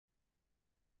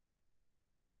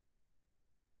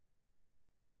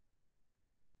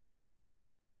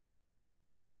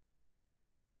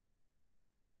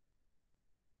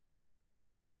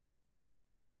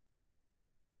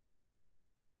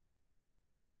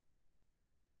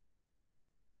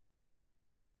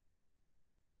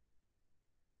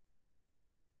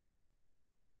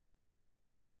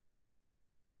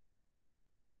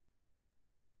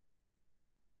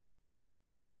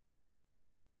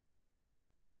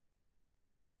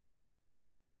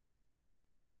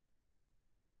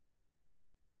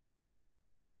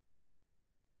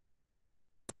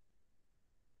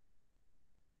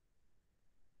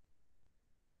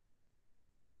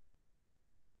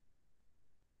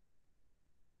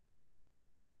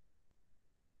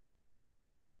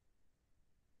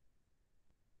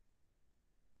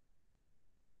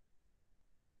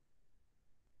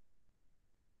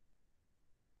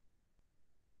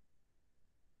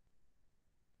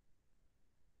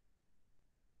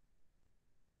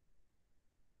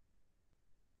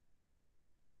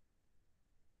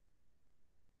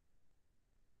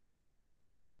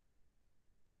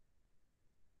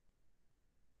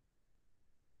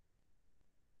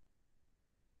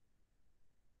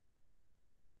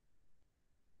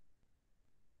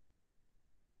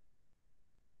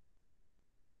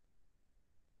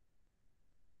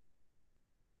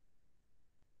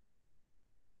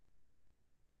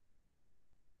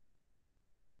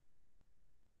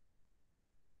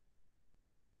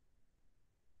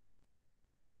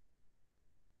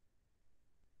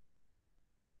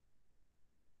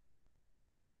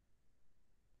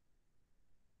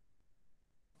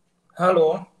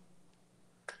Hello.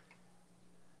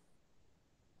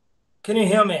 Can you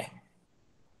hear me?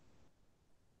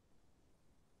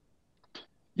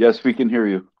 Yes, we can hear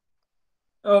you.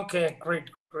 Okay, great.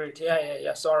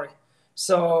 Yeah. Sorry.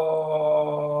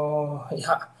 So,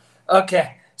 yeah.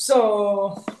 Okay.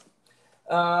 So,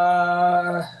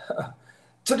 uh,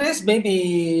 today's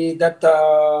maybe that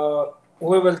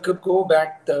we will could go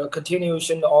back the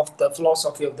continuation of the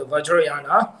philosophy of the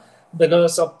Vajrayana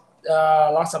because of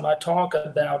last time I talked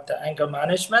about the anger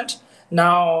management.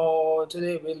 Now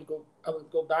today I will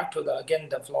go back to again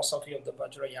the philosophy of the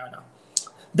Vajrayana.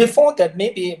 Before that,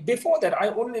 I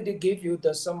already gave you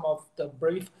some of the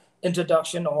brief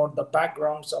introduction or the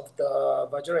backgrounds of the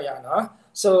Vajrayana.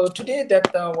 So today,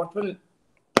 what will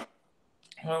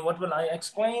I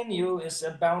explain you is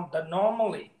about the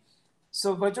normally.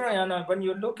 So Vajrayana, when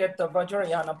you look at the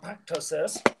Vajrayana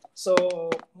practices, so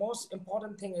most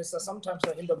important thing is that sometimes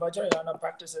in the Vajrayana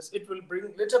practices, it will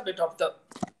bring little bit of the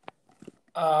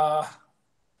uh,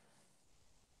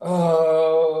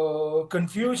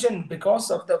 confusion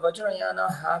because of the Vajrayana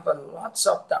have a lots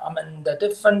of the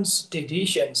different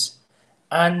traditions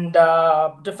and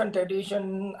different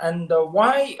tradition. And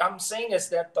why I'm saying is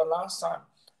that the last time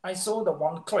I saw the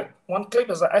one clip. One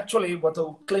clip is actually what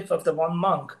a clip of the one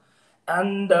monk,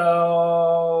 and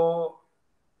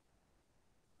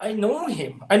I know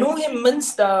him. I know him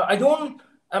means I don't.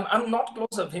 I'm not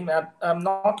close of him. I'm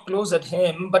not close at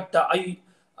him, but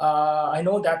I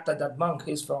know that that monk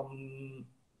is from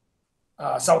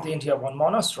South India, one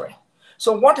monastery.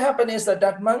 So what happened is that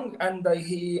that monk and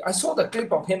I saw the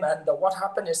clip of him, and what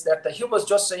happened is that he was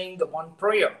just saying the one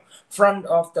prayer front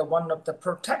of the one of the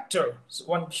protector,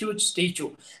 one huge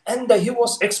statue, and he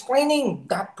was explaining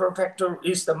that protector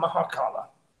is the Mahakala.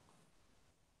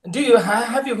 Do you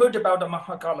have you heard about the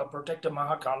Mahakala, protector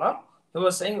Mahakala? He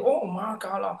was saying, "Oh,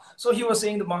 Mahakala." So he was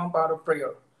saying the Mahabharata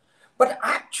prayer. But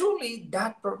actually,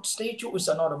 that statue is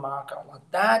not a Mahakala.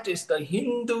 That is the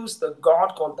Hindus, the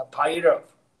god called the Bhairav.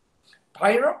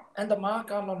 Bhairav and the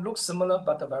Mahakala look similar,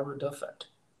 but they're very different.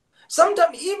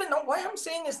 Sometimes, even why I'm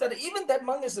saying is that even that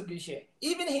monk is a Geshe.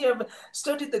 Even he have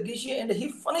studied the Geshe and he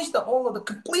finished the whole of the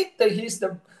complete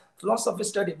the philosophy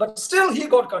study, but still he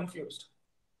got confused.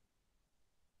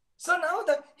 So now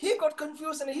that he got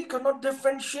confused and he cannot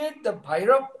differentiate the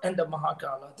Bhairav and the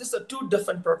Mahakala. These are two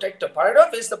different protectors.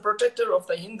 Bhairav is the protector of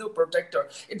the Hindu protector.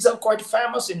 It's quite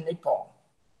famous in Nepal.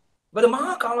 But the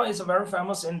Mahakala is very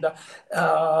famous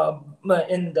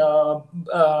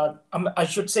I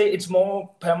should say it's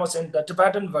more famous in the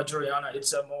Tibetan Vajrayana.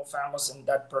 It's more famous in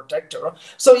that protector.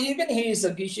 So even he is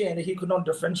a Geshe and he could not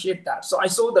differentiate that. So I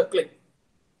saw the clip.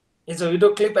 It's a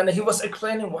video clip, and he was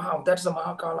explaining, "Wow, that's the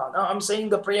Mahakala." Now I'm saying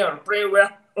the pray well,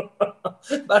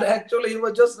 but actually he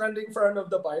was just standing in front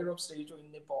of the Bhairav statue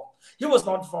in Nepal. He was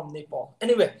not from Nepal,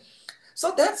 anyway.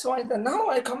 So that's why now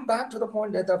I come back to the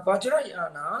point that the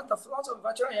Vajrayana, the philosophy of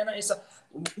Vajrayana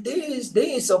there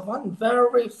is a one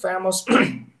very famous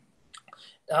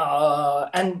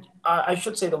and I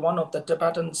should say the one of the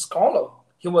Tibetan scholar.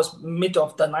 He was mid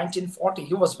of the 1940.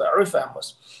 He was very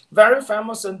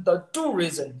famous in the two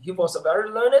reasons. He was a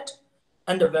very learned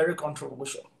and a very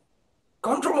controversial.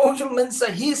 Controversial means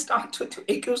that he started to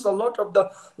accuse a lot of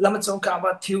the Lama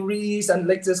Tsongkhapa theories and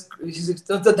like this.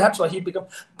 That's why he became.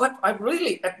 But I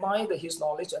really admire his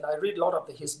knowledge, and I read a lot of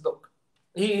his book.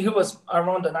 He was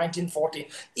around the 1940.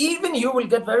 Even you will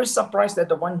get very surprised that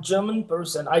the one German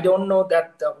person, I don't know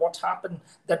that what happened,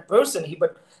 that person,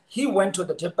 but he went to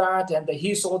the Tibet and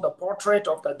he saw the portrait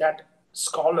of that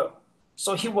scholar.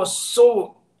 So he was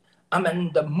so,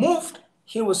 moved,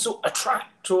 he was so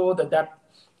attracted to that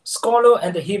scholar,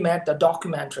 and he made the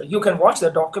documentary. You can watch the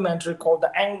documentary called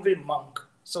The Angry Monk.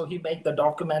 So he made the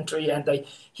documentary and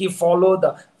he followed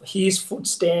his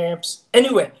footsteps.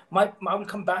 Anyway, I will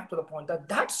come back to the point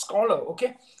that scholar,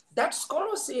 okay, that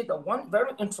scholar said the one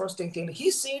very interesting thing.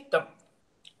 He said the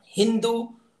Hindu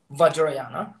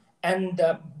Vajrayana and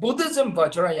the Buddhism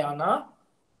Vajrayana,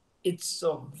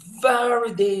 there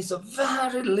is a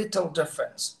very little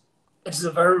difference. It's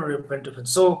a very different.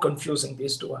 So confusing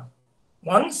these two are.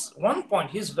 One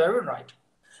point, he's very right.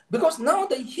 Because now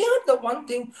they hear the one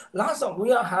thing. Last time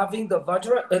we are having the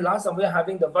Vajrayanas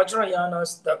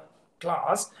the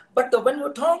class, but when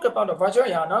you talk about the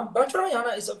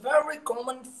Vajrayana is a very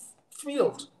common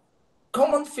field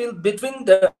between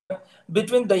the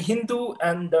Hindu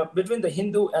and between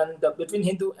Hindu and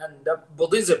the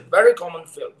Buddhism. Very common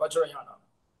field,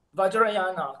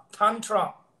 Vajrayana,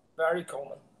 Tantra, very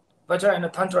common. Vajrayana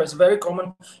Tantra is very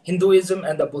common. Hinduism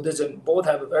and the Buddhism both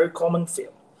have a very common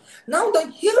field. Now,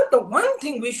 here the one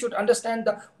thing we should understand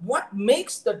what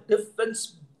makes the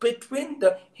difference between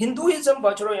the Hinduism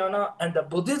Vajrayana and the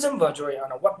Buddhism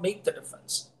Vajrayana? What makes the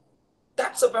difference?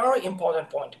 That's a very important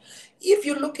point. If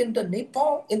you look in the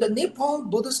Nepal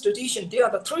Buddhist tradition, there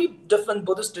are the three different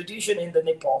Buddhist traditions in the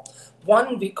Nepal.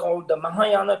 One we call the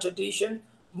Mahayana tradition,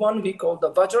 one we call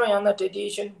the Vajrayana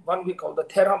tradition, one we call the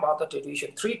Theravada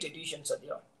tradition. Three traditions are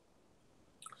there.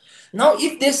 Now,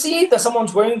 if they see that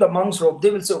someone's wearing the monk's robe,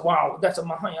 they will say, wow, that's a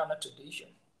Mahayana tradition.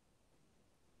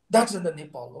 That's in the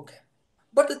Nepal, okay.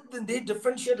 But they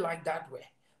differentiate like that way.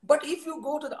 But if you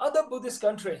go to the other Buddhist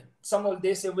country,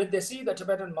 they say, when they see the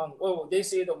Tibetan monk, oh, they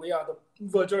say that we are the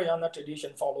Vajrayana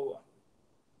tradition follower.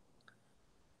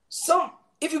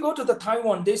 If you go to the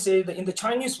Taiwan, they say that in the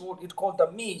Chinese word, it's called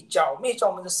the Mi Chao. Mi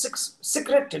Chao means a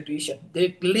secret tradition.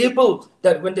 They label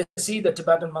that when they see the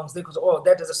Tibetan monks, they go, oh,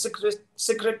 that is a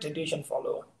secret tradition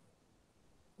follower.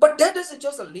 But that is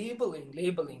just a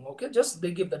labeling, okay? Just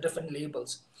they give the different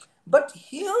labels. But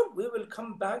here we will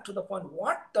come back to the point,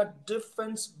 what the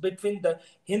difference between the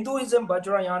Hinduism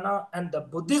Vajrayana and the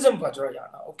Buddhism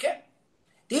Vajrayana, okay?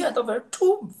 They are the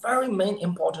two very main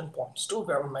important points,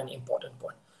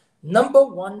 Number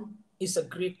one is a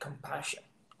great compassion.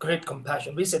 Great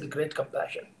compassion. We said great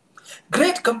compassion.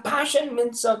 Great compassion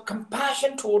means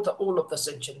compassion toward all of the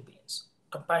sentient beings.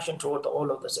 Compassion toward all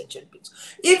of the sentient beings.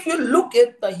 If you look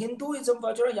at the Hinduism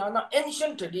Vajrayana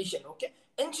ancient tradition, okay?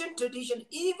 Ancient tradition,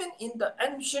 even in the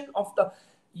ancient of the,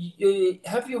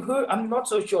 have you heard, I'm not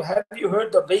so sure, have you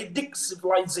heard the Vedic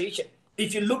civilization?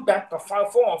 If you look back the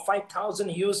 4,000 or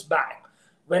 5,000 years back,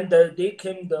 when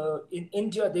in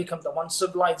India, they came the one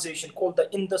civilization called the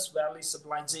Indus Valley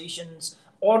civilizations,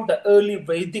 or the early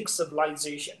Vedic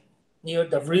civilization near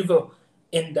the river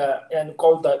and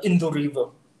called the Indus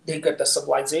River. They got the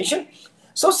civilization.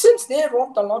 So since they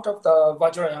wrote a lot of the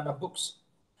Vajrayana books,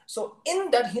 so in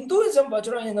that Hinduism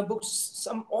Vajrayana books,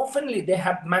 oftenly they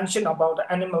have mentioned about the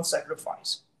animal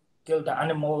sacrifice, kill the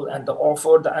animal and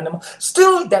offer the animal.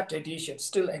 Still, that tradition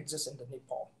still exists in the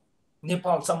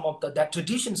Nepal, some of that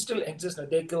tradition still exists.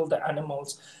 They kill the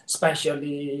animals,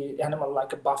 especially animal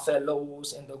like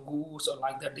buffaloes and the goose or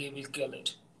like that. They will kill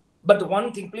it. But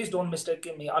one thing, please don't mistake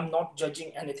me. I'm not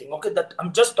judging anything. Okay, that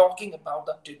I'm just talking about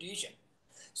the tradition.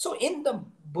 So in the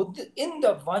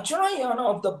Vajrayana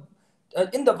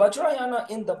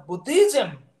in the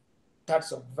Buddhism,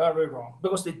 that's very wrong,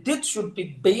 because it should be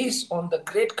based on the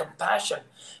great compassion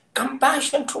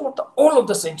toward all of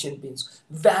the sentient beings,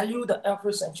 value the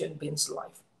every sentient being's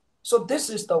life. So this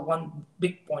is the one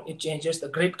big point. It changes the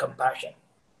great compassion.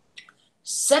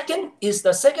 Second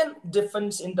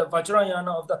difference in the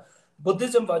Vajrayana of the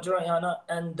Buddhism Vajrayana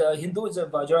and the Hinduism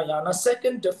Vajrayana.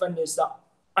 Second difference is the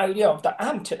idea of the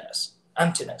emptiness.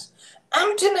 Emptiness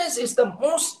is the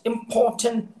most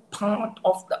important part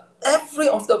of every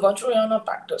of the Vajrayana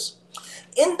practice.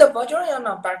 In the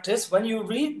Vajrayana practice, when you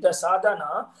read the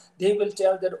sadhana, they will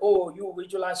tell that, oh, you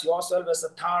visualize yourself as a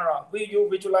Tara, you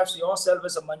visualize yourself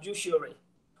as a Manjushri.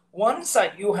 One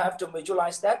side, you have to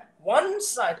visualize that. One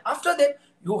side, after that,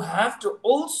 you have to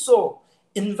also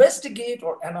investigate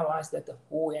or analyze that,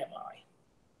 who am I?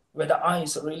 Whether I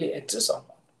really exists or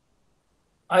not.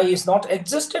 I is not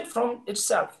existed from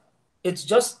itself. It's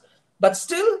just, but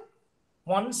still,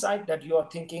 one side that you are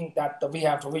thinking that we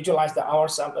have to visualize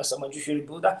ourselves as a Manjushri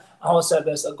Buddha, ourselves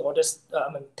as a goddess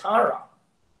Tara.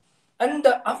 And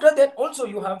after that, also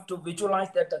you have to visualize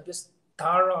that this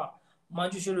Tara,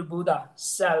 Manjushri Buddha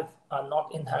self are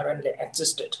not inherently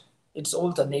existed. It's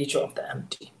all the nature of the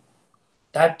empty.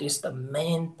 That is the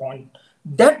main point.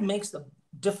 That makes the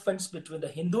difference between the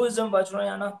Hinduism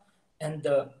Vajrayana and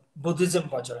the Buddhism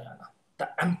Vajrayana, the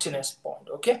emptiness point,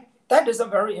 okay? That is a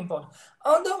very important.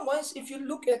 Otherwise, if you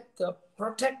look at the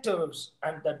protectors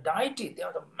and the deity, there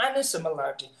are many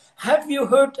similarities. Have you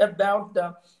heard about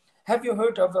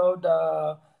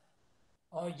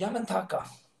Yamantaka?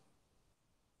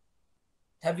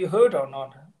 Have you heard or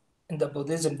not? In the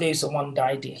Buddhism, there is one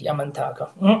deity,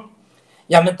 Yamantaka.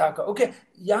 Yamantaka, okay.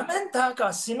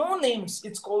 Yamantaka, synonyms,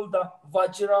 it's called the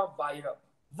Vajra Vairab.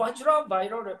 Vajra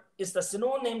Vairab is the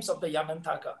synonyms of the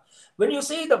Yamantaka. When you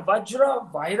say the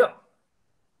Vajra Vairab,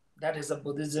 that is a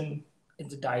Buddhism in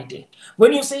the deity.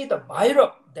 When you say the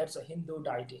Vairab, that's a Hindu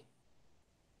deity.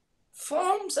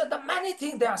 Forms and the many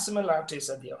things, there are similarities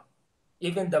are there.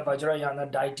 Even the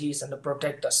Vajrayana deities and the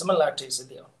protector, similarities are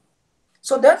there.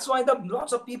 So that's why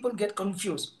lots of people get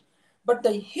confused. But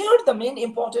here the main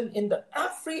important in the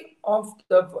every of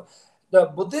the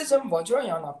Buddhism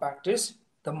Vajrayana practice,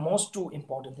 the most two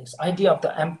important things, idea of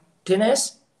the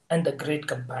emptiness and the great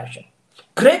compassion.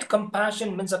 Great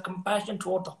compassion means a compassion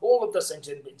toward the whole of the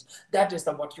sentient beings. That is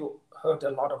what you heard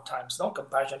a lot of times, no?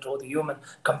 Compassion toward the human,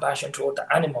 compassion toward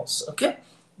the animals, okay?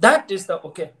 That is the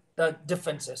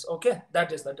differences. Okay,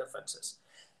 that is the differences.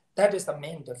 That is the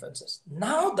main differences.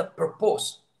 Now the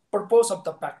purpose of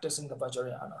the practice in the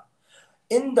Vajrayana.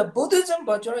 In the Buddhism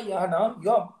Vajrayana,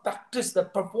 your practice, the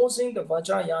proposing the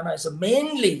Vajrayana is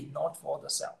mainly not for the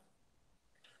self.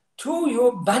 To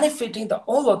you benefiting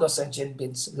all of the sentient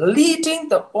beings, leading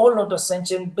all of the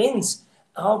sentient beings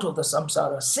out of the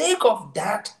samsara. Sake of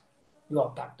that, you are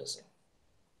practicing.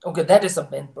 Okay, that is the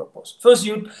main purpose. First,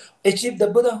 you achieve the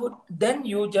Buddhahood, then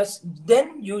you just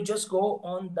go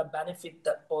on the benefit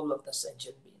that all of the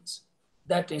sentient beings.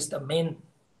 That is the main.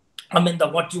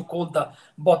 What you call the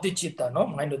bodhicitta, no,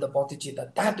 mind of the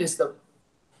bodhicitta. That is the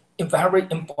very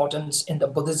important in the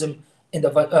Buddhism, in the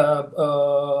the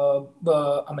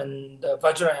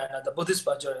Vajrayana, the Buddhist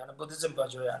Vajrayana, Buddhism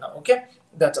Vajrayana. Okay,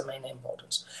 that's the main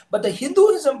importance. But the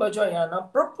Hinduism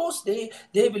Vajrayana purpose, they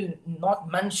will not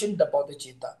mention the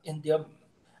bodhicitta in their,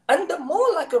 and the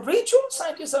more like a ritual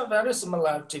site is a very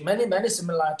similarity, many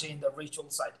similarity in the ritual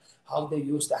site. How they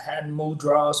use the hand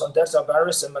mudras, and that's a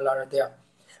very similar there.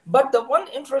 But the one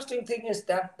interesting thing is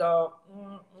that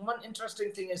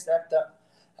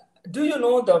do you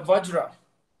know the Vajra?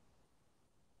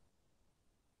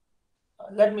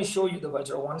 Let me show you the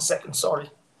Vajra. 1 second, sorry.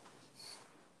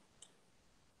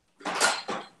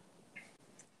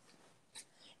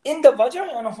 In the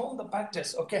Vajrayana whole the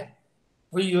practice, okay,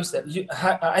 we use that.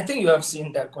 I think you have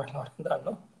seen that quite a lot,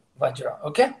 no? Vajra,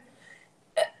 okay?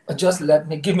 Just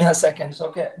give me a second,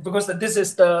 okay? Because this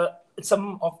is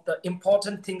some of the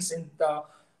important things in the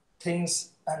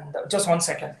things, and just 1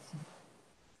 second.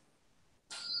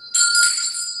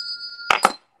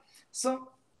 So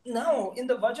now in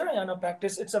the Vajrayana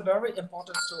practice, it's a very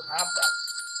important to have that.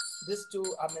 This to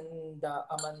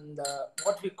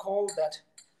what we call that.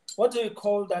 What do you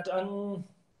call that?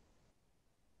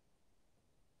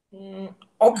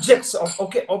 Objects of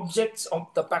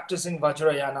the practicing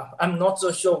Vajrayana. I'm not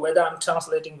so sure whether I'm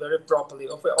translating very properly.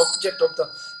 Okay, object of the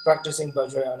practicing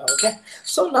Vajrayana. Okay,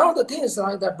 so now the thing is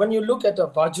like that. When you look at the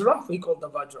Vajra, we call the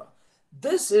Vajra.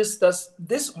 This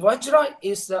Vajra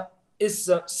is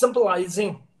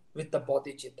symbolizing with the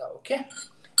bodhicitta. Okay,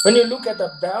 when you look at the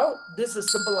bell, this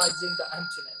is symbolizing the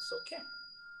emptiness. Okay,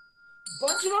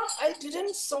 Vajra, I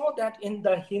didn't saw that in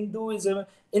the Hinduism,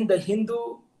 in the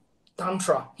Hindu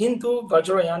Tantra, Hindu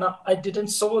Vajrayana. I didn't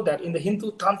saw that in the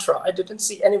Hindu Tantra. I didn't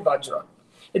see any Vajra.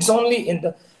 It's only in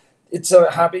the,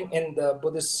 having in the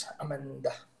Buddhist,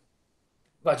 the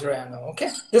Vajrayana. Okay,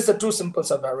 these are two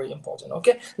symbols are very important.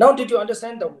 Okay, now did you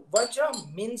understand the Vajra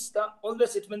means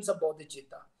always it means a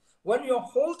bodhicitta. When you're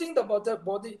holding the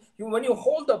body, when you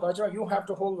hold the Vajra, you have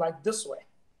to hold like this way,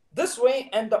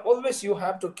 and always you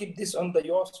have to keep this on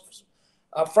your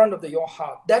front of your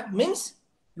heart. That means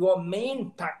your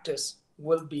main practice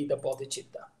will be the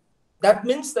bodhicitta. That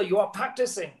means that you are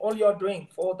practicing, all you are doing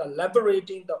for the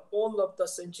liberating all of the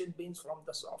sentient beings from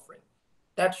the suffering.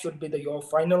 That should be your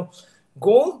final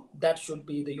goal. That should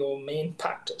be your main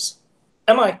practice.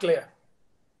 Am I clear?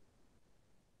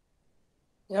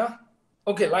 Yeah.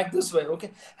 Okay, like this way.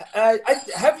 Okay.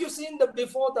 Have you seen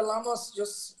before the lamas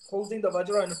just holding the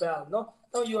Vajra and the bell? No.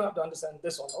 Now you have to understand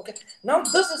this one. Okay. Now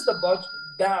this is the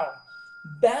bell.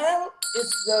 Bell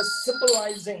is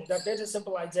symbolizing that is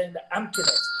symbolizing the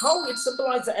emptiness. How it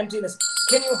symbolizes the emptiness?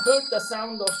 Can you hear the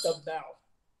sound of the bell?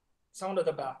 Sound of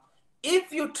the bell.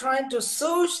 If you try to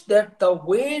search that,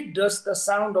 where does the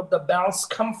sound of the bells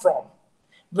come from?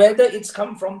 Whether it's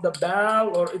come from the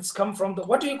bell or it's come from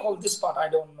what do you call this part? I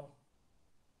don't know.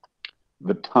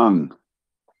 The tongue.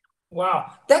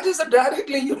 Wow, that is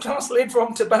directly you translate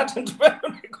from Tibetan to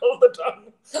when you call the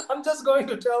tongue. I'm just going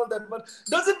to tell that, but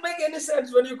does it make any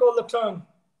sense when you call the tongue?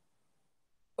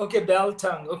 Okay, bell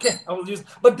tongue. Okay, I will use,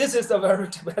 but this is a very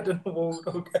Tibetan word.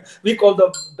 Okay, we call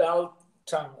the bell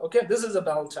tongue. Okay, this is a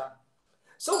bell tongue.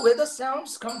 So where the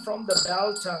sounds come from the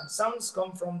bell tongue, sounds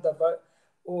come from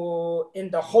in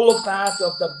the hollow path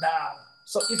of the bell.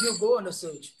 So if you go on a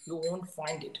search, you won't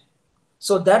find it.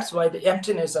 So that's why the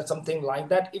emptiness or something like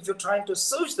that. If you're trying to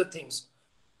search the things,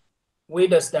 where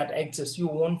does that exist? You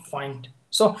won't find.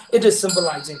 So it is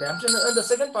symbolizing the emptiness. And the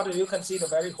second part, you can see the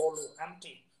very hollow,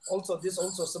 empty. Also, this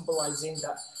also symbolizing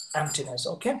the emptiness.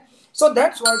 Okay. So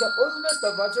that's why always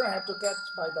the Vajra have to catch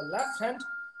by the left hand.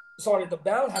 Sorry, the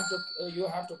bell you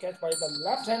have to catch by the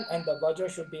left hand, and the Vajra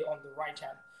should be on the right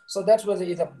hand. So that's why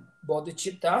it's a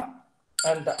bodhicitta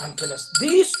and the emptiness.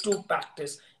 These two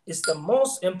practice is the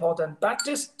most important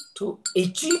practice to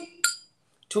achieve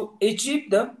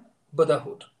the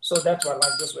Buddhahood. So that's why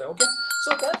like this way. Okay.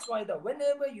 So that's why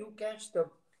whenever you catch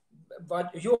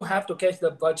you have to catch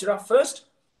the Vajra first,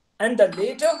 and the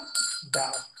later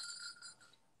bell.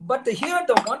 But here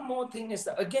the one more thing is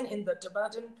that again in the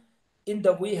Tibetan,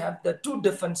 we have the two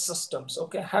different systems.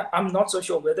 Okay, I'm not so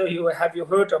sure whether you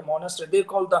heard of monastery. They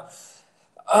call the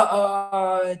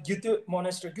Gyatso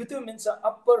monastery. Gyatso means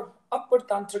upper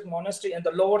tantric monastery and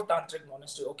the lower tantric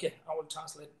monastery. Okay, I will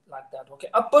translate like that. Okay,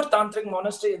 upper tantric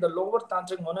monastery and the lower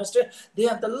tantric monastery, they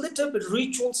have the little bit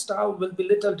ritual style will be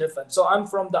little different. So I'm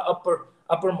from the upper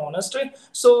monastery.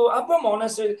 So upper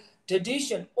monastery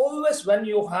tradition, always when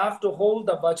you have to hold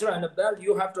the vajra and the bell,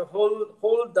 you have to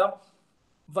hold the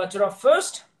vajra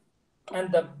first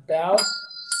and the bell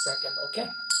second. Okay,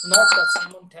 not the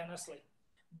simultaneously.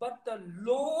 But the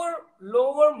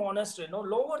lower monastery,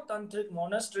 lower tantric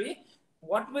monastery,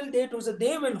 what will they do? So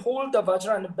they will hold the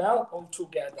vajra and the bell all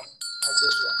together like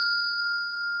this one.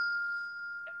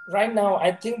 Right now,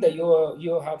 I think that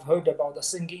you have heard about the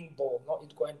singing bowl. No,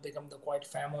 it's going to become the quite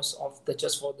famous of the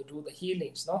just for the do the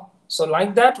healings. No, so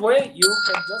like that way you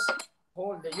can just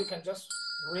hold. You can just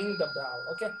ring the bell.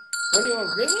 Okay, when you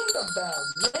are ringing the bell,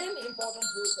 main important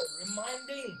is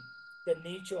reminding the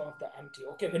nature of the empty.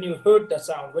 Okay, when you heard the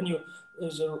sound, when you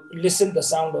listen the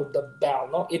sound of the bell,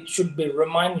 no, it should be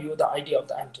remind you the idea of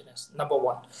the emptiness. Number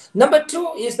one. Number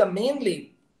two is the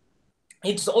mainly.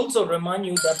 It's also remind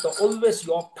you that always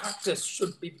your practice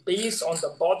should be based on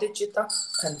the bodhicitta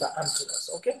and the emptiness.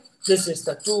 Okay, this is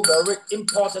the two very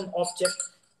important object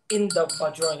in the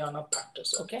Vajrayana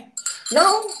practice. Okay,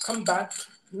 now come back.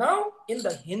 Now in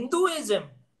the Hinduism,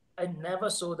 I never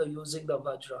saw the using the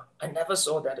Vajra. I never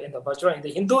saw that in the Vajra. In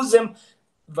the Hinduism,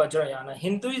 Vajrayana.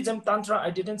 Hinduism Tantra, I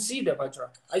didn't see the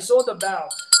Vajra. I saw the bell.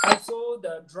 I saw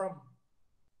the drum.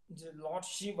 The Lord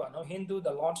Shiva, Hindu,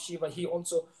 the Lord Shiva, he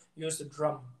also used the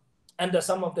drum. And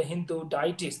some of the Hindu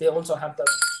deities, they also have the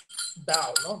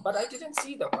bell, but I didn't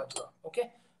see the Vajra.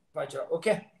 Okay, Vajra.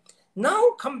 Okay.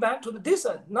 Now come back to this.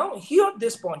 Now here at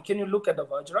this point, can you look at the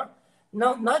Vajra?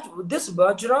 Now, this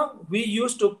Vajra, we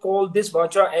used to call this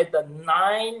Vajra as the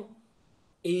 9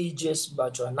 ages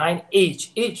Vajra. 9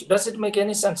 age. Age. Does it make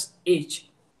any sense? Age.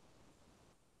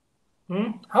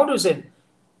 How do you say it?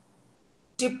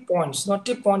 Tip points, not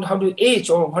tip point. How do you age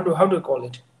or how do you call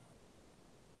it?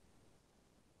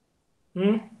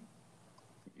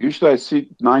 Usually I see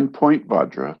 9-point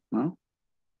Vajra. No.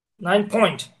 9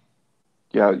 point.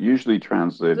 Yeah, usually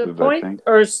translated. The point, I think.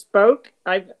 Or spoke.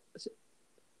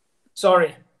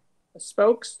 Sorry.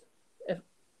 Spokes.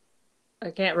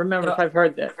 I can't remember if I've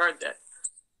heard that.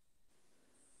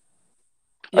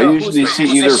 I usually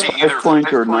see either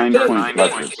 5-point or 9-point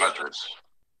Vajras.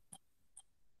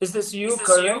 Is this you,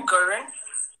 Karan?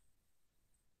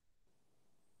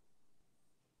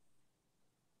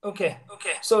 Okay.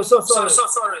 So sorry.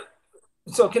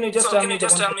 So can you just tell me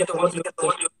what you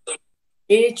think?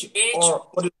 Age or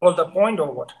what do you call the point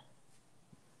or what?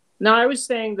 No, I was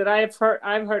saying that I've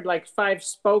heard like 5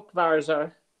 spoke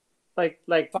Vajra, like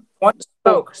what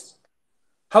spokes?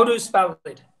 How do you spell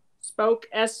it? Spoke,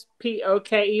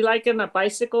 S-P-O-K-E, like in a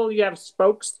bicycle, you have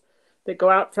spokes that go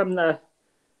out from the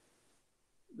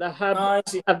hub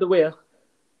of the wheel.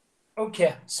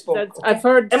 Okay, spoke. Okay. I've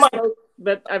heard spoke,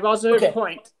 but I've also heard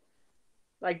point,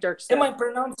 like Dirk said. Am I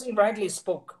pronouncing rightly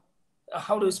spoke?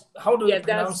 How do you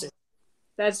pronounce it?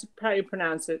 That's how you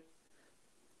pronounce it.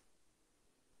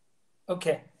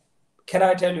 Okay. Can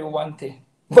I tell you one thing?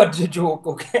 But the joke,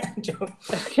 okay? Joke.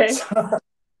 Okay.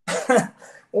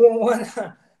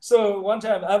 So one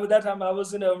time, that time I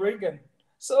was in Oregon.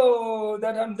 So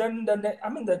that I'm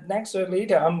the next year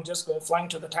later, I'm just flying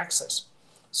to the Texas.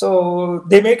 So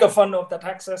they make a fun of the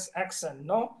Texas accent,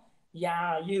 no?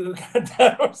 Yeah, you got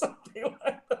that or something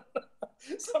like that.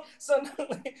 So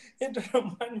suddenly it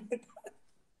reminded me that.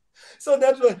 So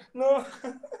that's why, no.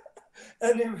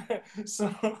 Anyway,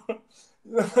 so...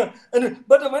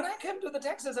 but when I came to the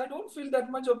Texas, I don't feel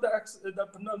that much of the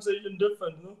pronunciation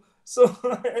different. No? So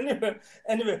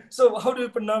anyway, so how do you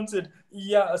pronounce it?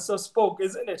 Yeah, so spoke,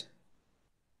 isn't it?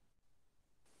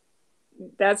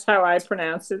 That's how I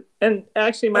pronounce it. And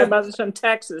actually, my mother's from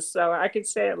Texas, so I could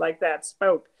say it like that.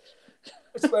 Spoke.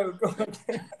 Spoke.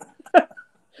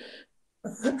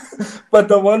 But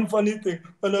the one funny thing,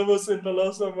 when I was in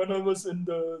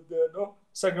the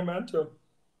Sacramento.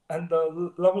 And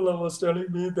the Lama was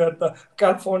telling me that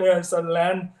California is a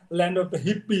land of the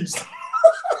hippies.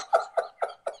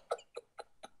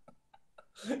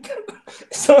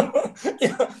 So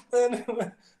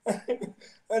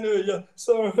anyway, yeah.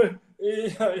 So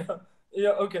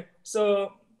yeah. Okay.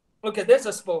 So there's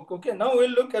a spoke. Okay, now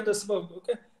we'll look at the spoke.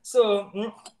 Okay. So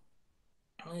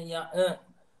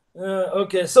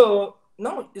okay. So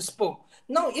now it spoke.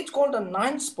 Now it's called the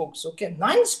 9 spokes. Okay,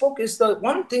 9 spoke is the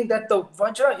one thing that the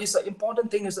Vajra is an important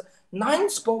thing. Is 9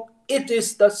 spoke it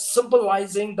is the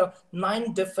symbolizing the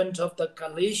 9 different of the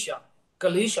Kalesha,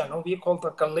 no, we call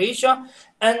the Kalesha,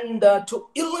 and to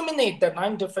eliminate the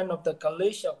 9 different of the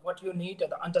Kalesha, what you need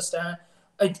to understand,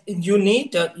 you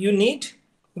need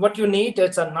what you need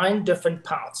is a 9 different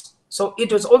paths. So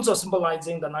it is also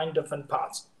symbolizing the 9 different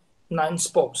paths, 9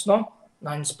 spokes, no,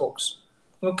 9 spokes.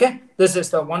 Okay, this is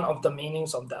the one of the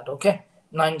meanings of that. Okay,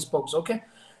 9 spokes. Okay,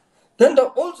 then the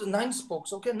also 9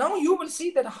 spokes. Okay, now you will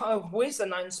see that where's the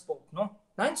 9 spoke? No,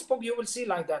 9 spoke you will see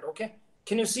like that. Okay,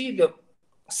 can you see the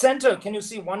center? Can you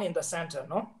see one in the center?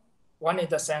 No, one in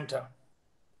the center.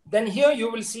 Then here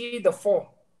you will see the 4,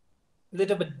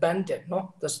 little bit bended.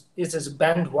 No, this is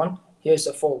bend 1. Here's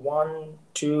a 4. 1,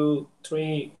 2,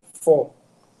 3, 4.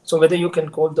 So whether you can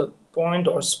call the point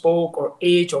or spoke or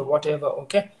edge or whatever.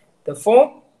 Okay, the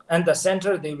 4 and the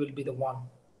center, they will be the 1.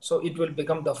 So it will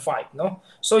become the 5. No,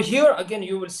 so here again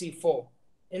you will see 4.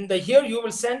 In the here you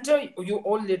will center, you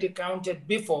already counted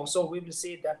before. So we will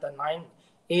see that the 9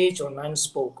 edge or 9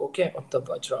 spoke. Okay, of the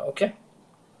Vajra. Okay.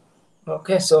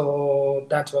 Okay, so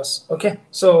that was okay.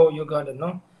 So you got it,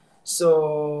 no?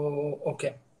 So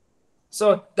okay,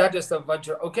 so that is the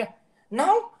Vajra. Okay,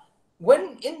 now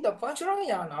when in the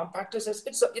Vajrayana practices,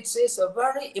 it says a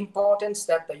very important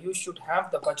step that you should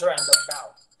have the Vajra and the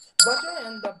bell. Vajra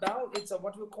and the bell, it's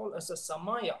what we call as a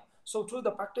samaya. So through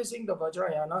the practicing the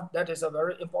Vajrayana, that is a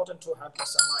very important to have the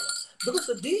samaya,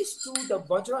 because these two, the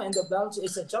Vajra and the bells,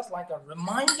 is just like a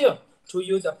reminder to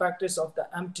you the practice of the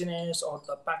emptiness or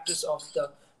the practice of the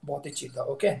bodhicitta.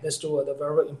 Okay, these two are the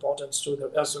very important to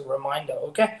the as a reminder.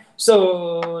 Okay,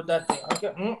 so that thing.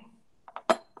 Okay.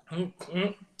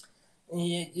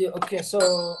 Yeah, okay,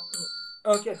 so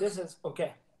okay, this is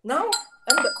okay. Now,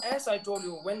 and as I told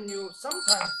you, when you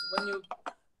sometimes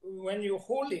when you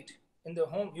hold it in the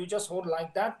home, you just hold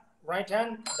like that, right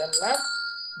hand, then left,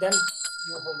 then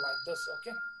you hold like this.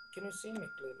 Okay, can you see me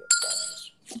clearly?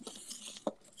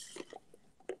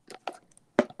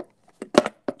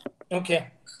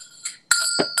 Okay,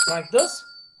 like this,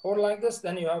 hold like this,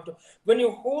 then you have to, when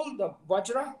you hold the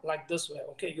Vajra like this way,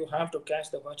 okay, you have to catch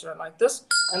the Vajra like this,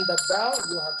 and the bell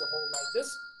you have to hold like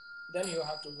this, then you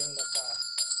have to ring the bell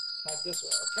like this way.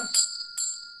 Okay,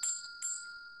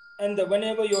 and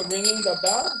whenever you're ringing the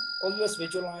bell, always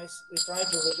visualize, try to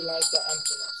visualize the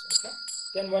emptiness. Okay,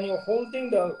 then when you're holding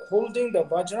the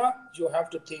Vajra, you have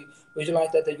to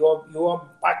visualize that your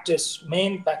practice,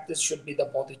 main practice should be the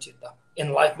bodhicitta,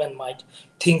 enlightenment mind,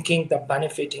 thinking, the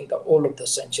benefiting the all of the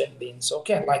sentient beings.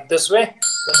 Okay, like this way. Then you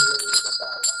ring the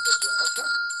bell like this way. Okay,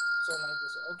 so like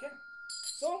this way. Okay,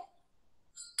 so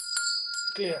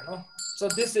clear, no? So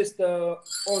this is the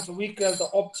also we call the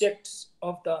object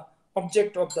of the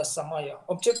samaya.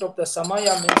 Object of the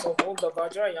samaya means of all the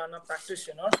Vajrayana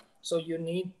practitioners. So you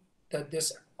need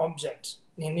this object.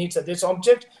 He needs this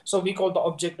object. So we call the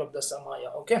object of the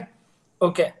samaya. Okay,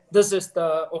 okay. This is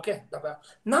the okay.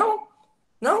 Now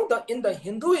in the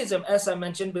Hinduism, as I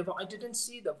mentioned before, I didn't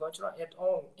see the Vajra at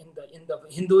all in the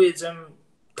Hinduism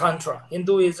tantra,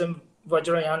 Hinduism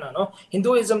Vajrayana, no?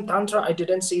 Hinduism Tantra, I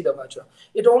didn't see the Vajra.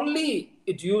 It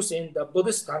used in the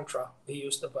Buddhist Tantra, we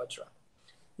use the Vajra.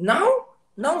 Now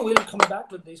we'll come back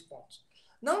to these points.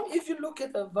 Now, if you look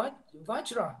at the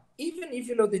Vajra, even if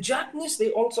you look, the Japanese,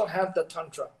 they also have the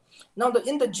Tantra. Now,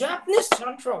 in the Japanese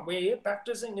Tantra way,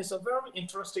 practicing is a very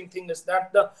interesting thing, is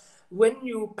that when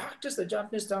you practice the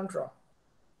Japanese Tantra,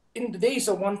 there is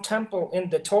one temple in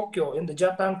the Tokyo, in the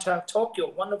Japan, Tokyo,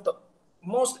 one of the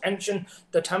most ancient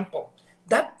temple.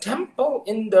 That temple,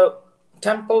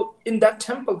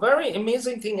 very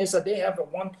amazing thing is that they have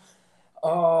one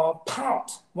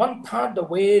part, the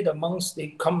way the monks, they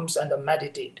comes and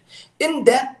meditate. In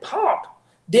that part,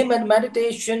 they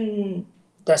meditation,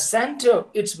 the center,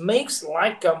 it makes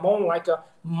like more like a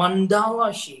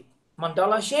mandala shape,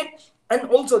 and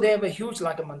also they have a huge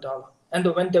like a mandala. And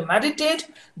when they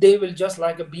meditate, they will just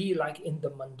be like in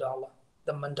the mandala,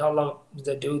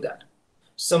 they do that.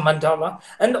 So mandala,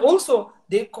 and also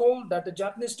they call that, the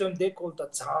Japanese term, they call the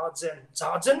zazen.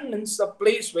 Zazen means the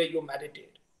place where you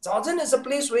meditate. Zazen is a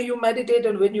place where you meditate,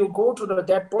 and when you go to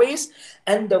that place,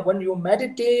 and when you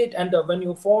meditate, and when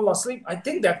you fall asleep, I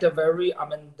think that the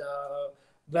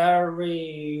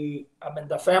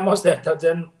famous that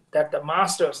the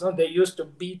masters, no, they used to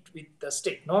beat with the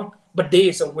stick, no, but there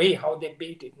is a way how they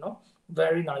beat it, no,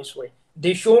 very nice way.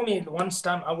 They show me once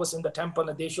time I was in the temple,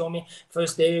 and they show me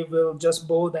first they will just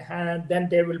bow the hand, then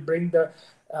they will bring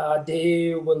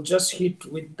they will just hit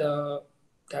with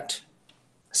that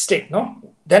stick, no?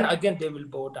 Then again they will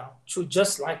bow down. So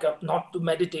just like not to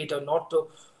meditate or not to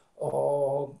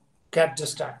get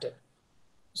distracted.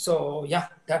 So yeah,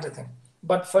 that's the thing.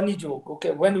 But funny joke,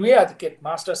 okay? When we are the kid,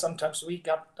 master, sometimes we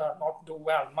got not do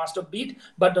well. Master beat,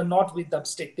 but not with the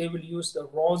stick. They will use the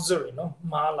rosary,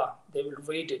 mala. They will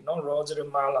read it, rosary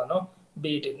mala,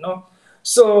 beat it,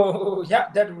 So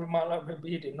yeah, that mala will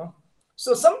beat it,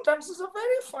 So sometimes it's a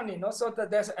very funny, So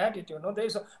that there's attitude,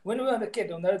 There's when we are the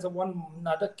kid, there's one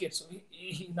another kid, so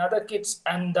another kids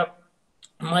and.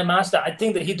 My master, I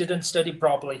think that he didn't study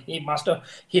properly. He must have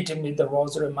hit him with the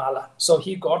rosary mala. So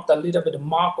he got a little bit of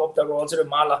mark of the rosary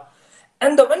mala.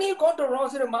 And when he got the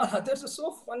rosary mala, this is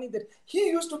so funny that he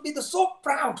used to be so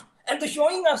proud and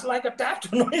showing us like a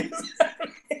tattoo.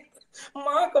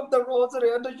 Mark of the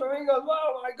rosary and showing us,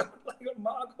 wow, I got like a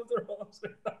mark of the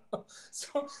rosary.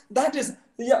 So that is,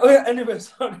 anyway,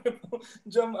 sorry,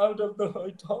 jump out of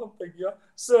the topic,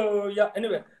 So,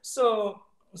 anyway,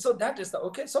 so that is the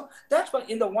okay. So that's why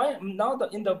in the now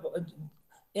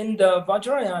in the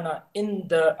Vajrayana in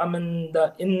the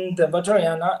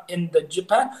Vajrayana in the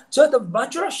Japan. So the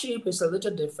Vajra shape is a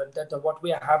little different than what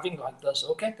we are having like this.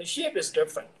 Okay, the shape is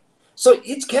different. So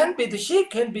it can be the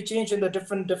shape can be changed in the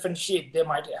different shape they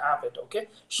might have it. Okay,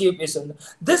 shape is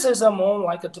this is a more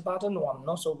like a Tibetan one.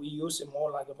 No, so we use it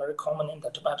more like a very common in the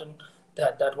Tibetan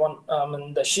that one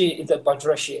the shape the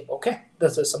Vajra shape. Okay,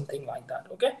 this is something like that.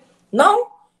 Okay, now.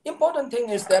 Important thing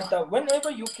is that whenever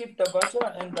you keep the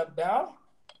Vajra and the bell,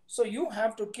 so you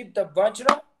have to keep the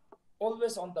Vajra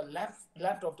always on the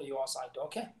left of your side,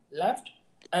 okay? Left,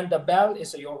 and the bell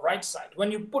is your right side.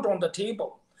 When you put on the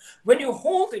table, when you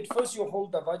hold it, first you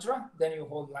hold the Vajra, then you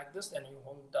hold like this, then you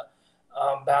hold the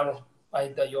bell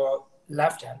by your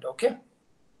left hand, okay?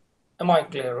 Am I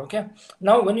clear, okay?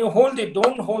 Now, when you hold it,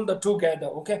 don't hold the together,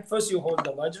 okay? First you hold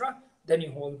the Vajra, then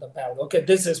you hold the bell. Okay,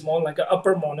 this is more like an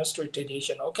upper monastery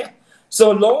tradition. Okay,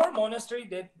 so lower monastery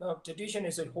tradition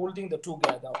is holding the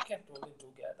together. Okay, holding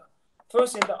together.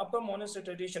 First, in the upper monastery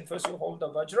tradition, first you hold the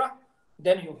Vajra,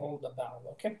 then you hold the bell.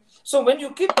 Okay, so when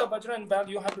you keep the Vajra and bell,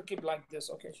 you have to keep like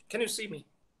this. Okay, can you see me?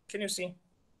 Can you see?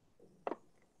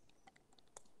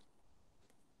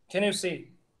 Can you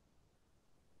see?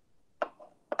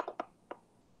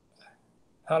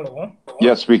 Hello.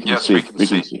 Yes, we can see. We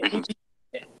can see.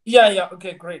 Yeah,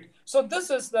 okay, great. So this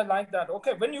is like that.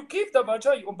 Okay, when you keep the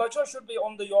Vajra, your Vajra should be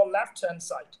on your left hand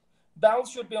side. Bell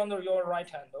should be on your right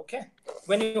hand, okay?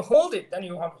 When you hold it, then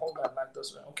you have to hold that like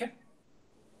this way, okay?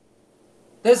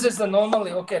 This is the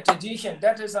normally, okay, tradition.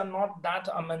 That is not that,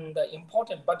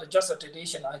 important, but just a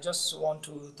tradition. I just want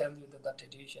to tell you that the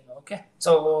tradition, okay?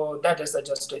 So that is the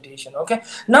just tradition, okay?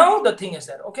 Now the thing is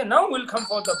that, okay, now we'll come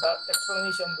for the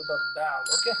explanation to the bell,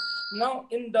 okay? Now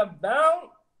in the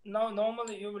bell, now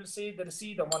normally you will see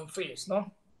the one face,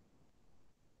 no?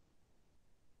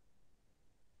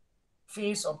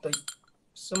 Face of the,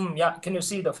 can you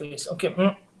see the face? Okay.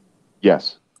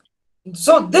 Yes.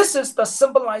 So this is the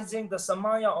symbolizing the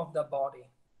samaya of the body.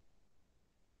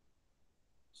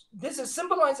 This is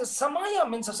symbolizes samaya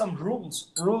means some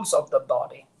rules of the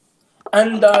body,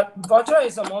 and Vajra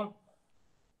is among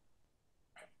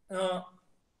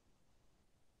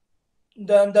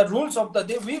the rules of the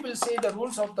day. We will say the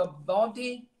rules of the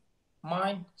body,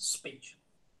 mind, speech,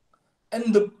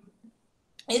 and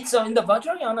it's in the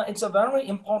Vajrayana. It's a very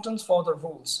important for the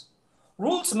rules.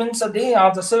 Rules means that they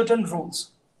are the certain rules,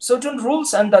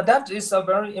 and that is a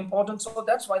very important. So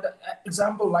that's why the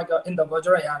example like in the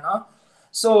Vajrayana,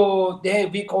 so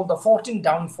we call the 14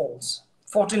 downfalls.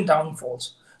 14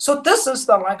 downfalls. So this is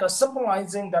the like a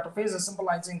symbolizing that phase is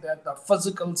symbolizing that the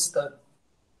physicals, the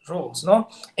rules. No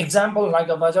example like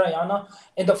a Vajrayana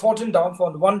in the 14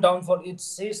 downfall. One downfall it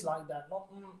says like that. No.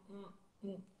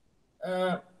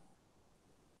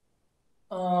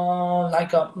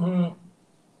 Like a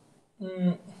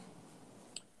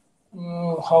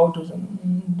how to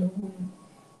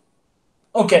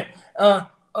okay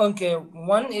okay,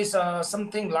 one is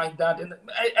something like that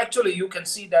actually you can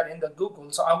see that in the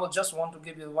Google, so I will just want to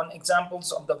give you one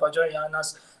examples of the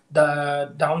Vajrayanas,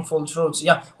 the downfall rules.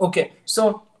 Okay,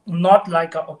 so not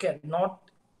like not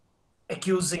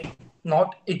accusing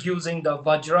the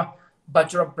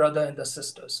Vajra brother and the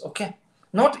sisters. Okay,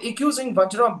 not accusing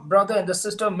Vajra brother and the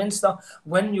sister means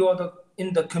when you are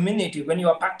in the community, when you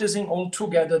are practicing all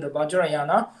together the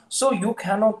Vajrayana, so you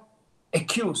cannot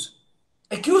accuse.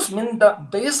 Accuse means the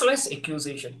baseless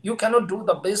accusation. You cannot do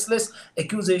the baseless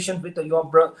accusation with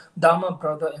your Dharma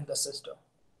brother and the sister.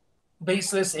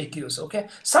 Baseless accuse, okay?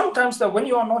 Sometimes when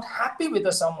you are not happy with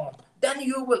someone, then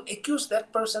you will accuse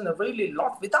that person a really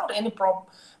lot without any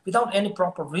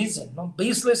proper reason, no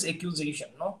baseless accusation,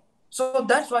 no. So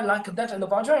that's why like that in the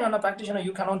Vajrayana practitioner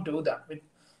you cannot do that.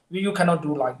 You cannot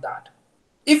do like that.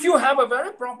 If you have a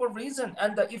very proper reason,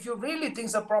 and if you really think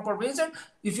it's a proper reason,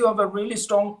 if you have a really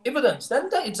strong evidence, then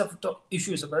the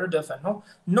issue is very different. No,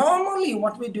 normally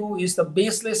what we do is the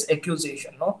baseless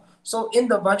accusation. No, so in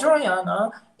the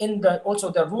Vajrayana,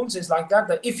 also the rules is like that.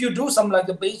 That if you do some like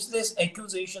the baseless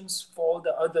accusations for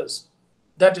the others,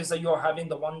 that is you're having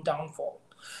the one downfall.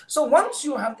 So once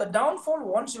you have the downfall,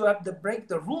 once you have to break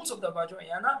the rules of the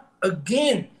Vajrayana,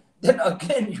 then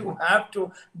again you have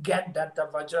to get that the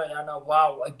Vajrayana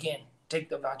vow again. Take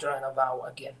the Vajrayana vow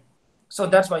again. So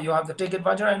that's why you have to take it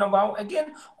Vajrayana vow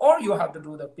again, or you have to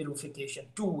do the purification.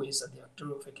 2 ways of the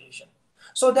purification.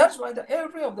 So that's why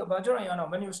every of the Vajrayana,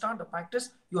 when you start the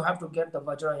practice, you have to get the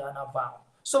Vajrayana vow.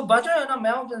 So Vajrayana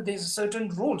vow, there's certain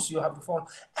rules you have to follow.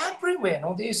 Everywhere,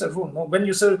 no, there is a rule. No, when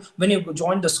you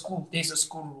join the school, there's a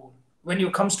school rule. When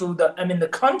you comes to the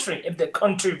country, if the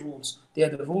country rules, the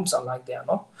rules are like that,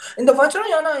 no? In the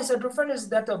Vajrayana, is a different is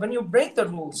that when you break the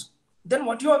rules, then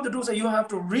what you have to do is you have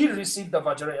to receive the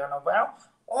Vajrayana vow,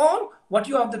 or what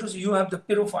you have to do is you have to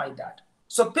purify that.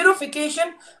 So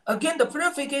purification, again, the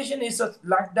purification is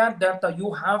like that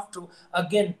you have to,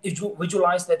 again,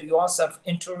 visualize that yourself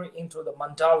entering into the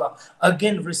mandala,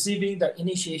 again, receiving the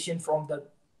initiation from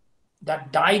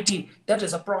that deity. That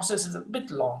is a process is a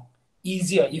bit long.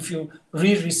 Easier if you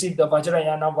receive the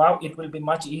Vajrayana vow, it will be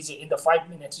much easier. In the 5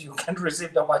 minutes, you can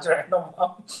receive the Vajrayana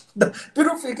vow. The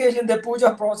purification, the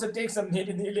puja process takes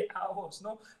nearly hours,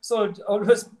 no? So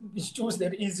always choose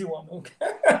that easy one, okay?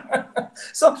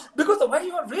 So because when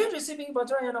you are receiving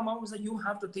Vajrayana vow, you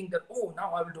have to think that, oh,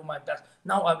 now I will do my best.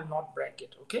 Now I will not break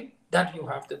it, okay? That you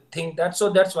have to think that.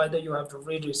 So that's why you have to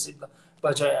receive the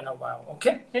Vajrayana vow,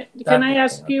 okay? Can I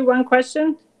ask you one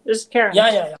question? This is Karen.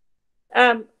 Yeah.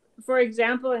 For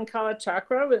example, in Kala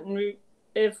Chakra,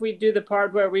 if we do the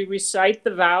part where we recite the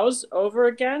vows over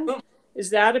again, is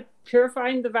that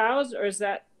purifying the vows or is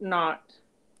that not?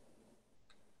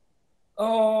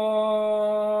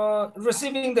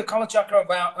 Receiving the Kala Chakra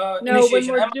vow no,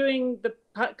 initiation. When we're doing the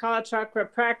Kala Chakra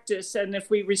practice, and if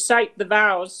we recite the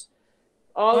vows,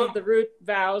 all of the root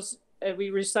vows, we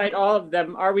recite all of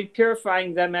them, are we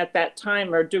purifying them at that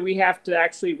time, or do we have to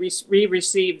actually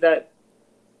re-receive the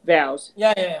vows?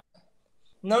 Yeah.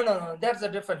 No. That's the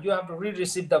difference. You have to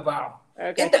receive the vow.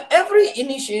 Okay. In every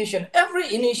initiation,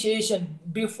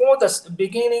 before the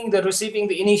beginning, the receiving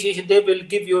the initiation, they will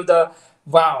give you the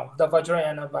vow, the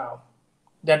Vajrayana vow.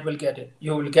 That will get it.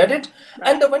 You will get it.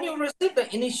 Right. And when you receive the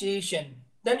initiation,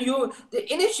 then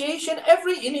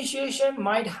every initiation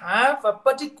might have a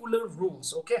particular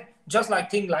rules, okay? Just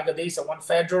like there is a one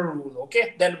federal rule,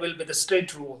 okay? Then will be the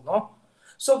state rule, no?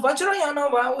 So Vajrayana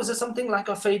vow is something like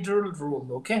a federal rule,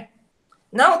 okay?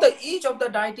 Now each of the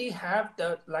deity have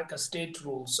a state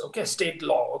rules, okay, state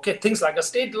law, okay, things like a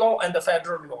state law and the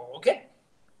federal law, okay.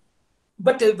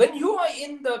 But when you are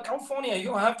in the California,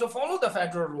 you have to follow the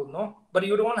federal rule, no. But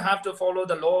you don't have to follow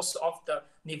the laws of the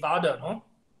Nevada, no.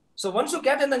 So once you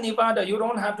get in the Nevada, you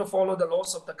don't have to follow the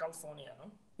laws of the California,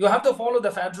 no. You have to follow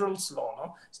the federal's law,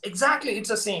 no. Exactly, it's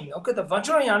the same. Okay, the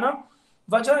Vajrayana,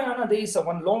 there is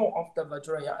one law of the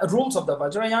Vajrayana, rules of the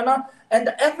Vajrayana, and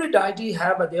every deity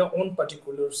have their own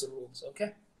particular rules,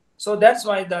 okay? So that's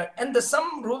why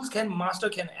some rules master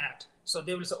can add. So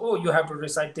they will say, oh, you have to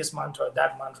recite this mantra,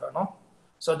 that mantra, no?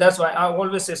 So that's why I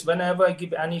always say, whenever I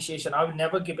give initiation, I will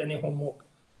never give any homework.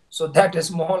 So that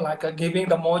is more like giving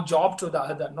the more job to the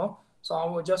other, no? So I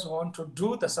would just want to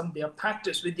do their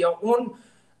practice with their own,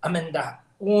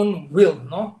 own will,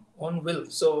 no? Own will.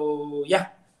 So yeah.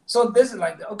 So this is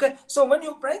like that, okay? So when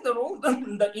you break the rule,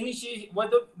 the initiation,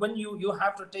 when you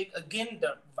have to take again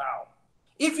the vow.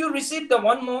 If you receive the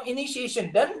one more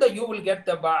initiation, then you will get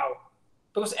the vow.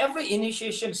 Because every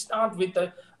initiation starts with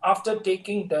after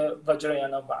taking the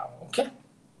Vajrayana vow, okay?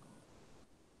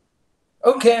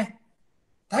 Okay.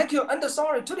 Thank you. And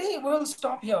sorry, today we'll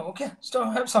stop here, okay?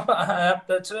 So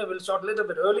today we'll start a little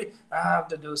bit early. I have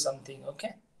to do something,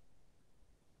 okay?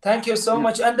 Thank you so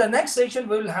much. And the next session,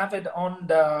 we'll have it on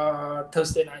the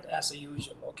Thursday night as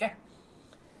usual, okay?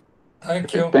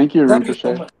 Thank you. Thank you, Thank you Rinpoche.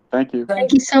 so much. Thank you.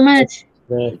 Thank you so much.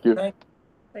 Thank you.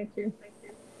 Thank you.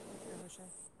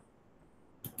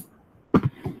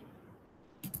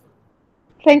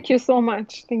 Thank you so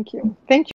much. Thank you. Thank you.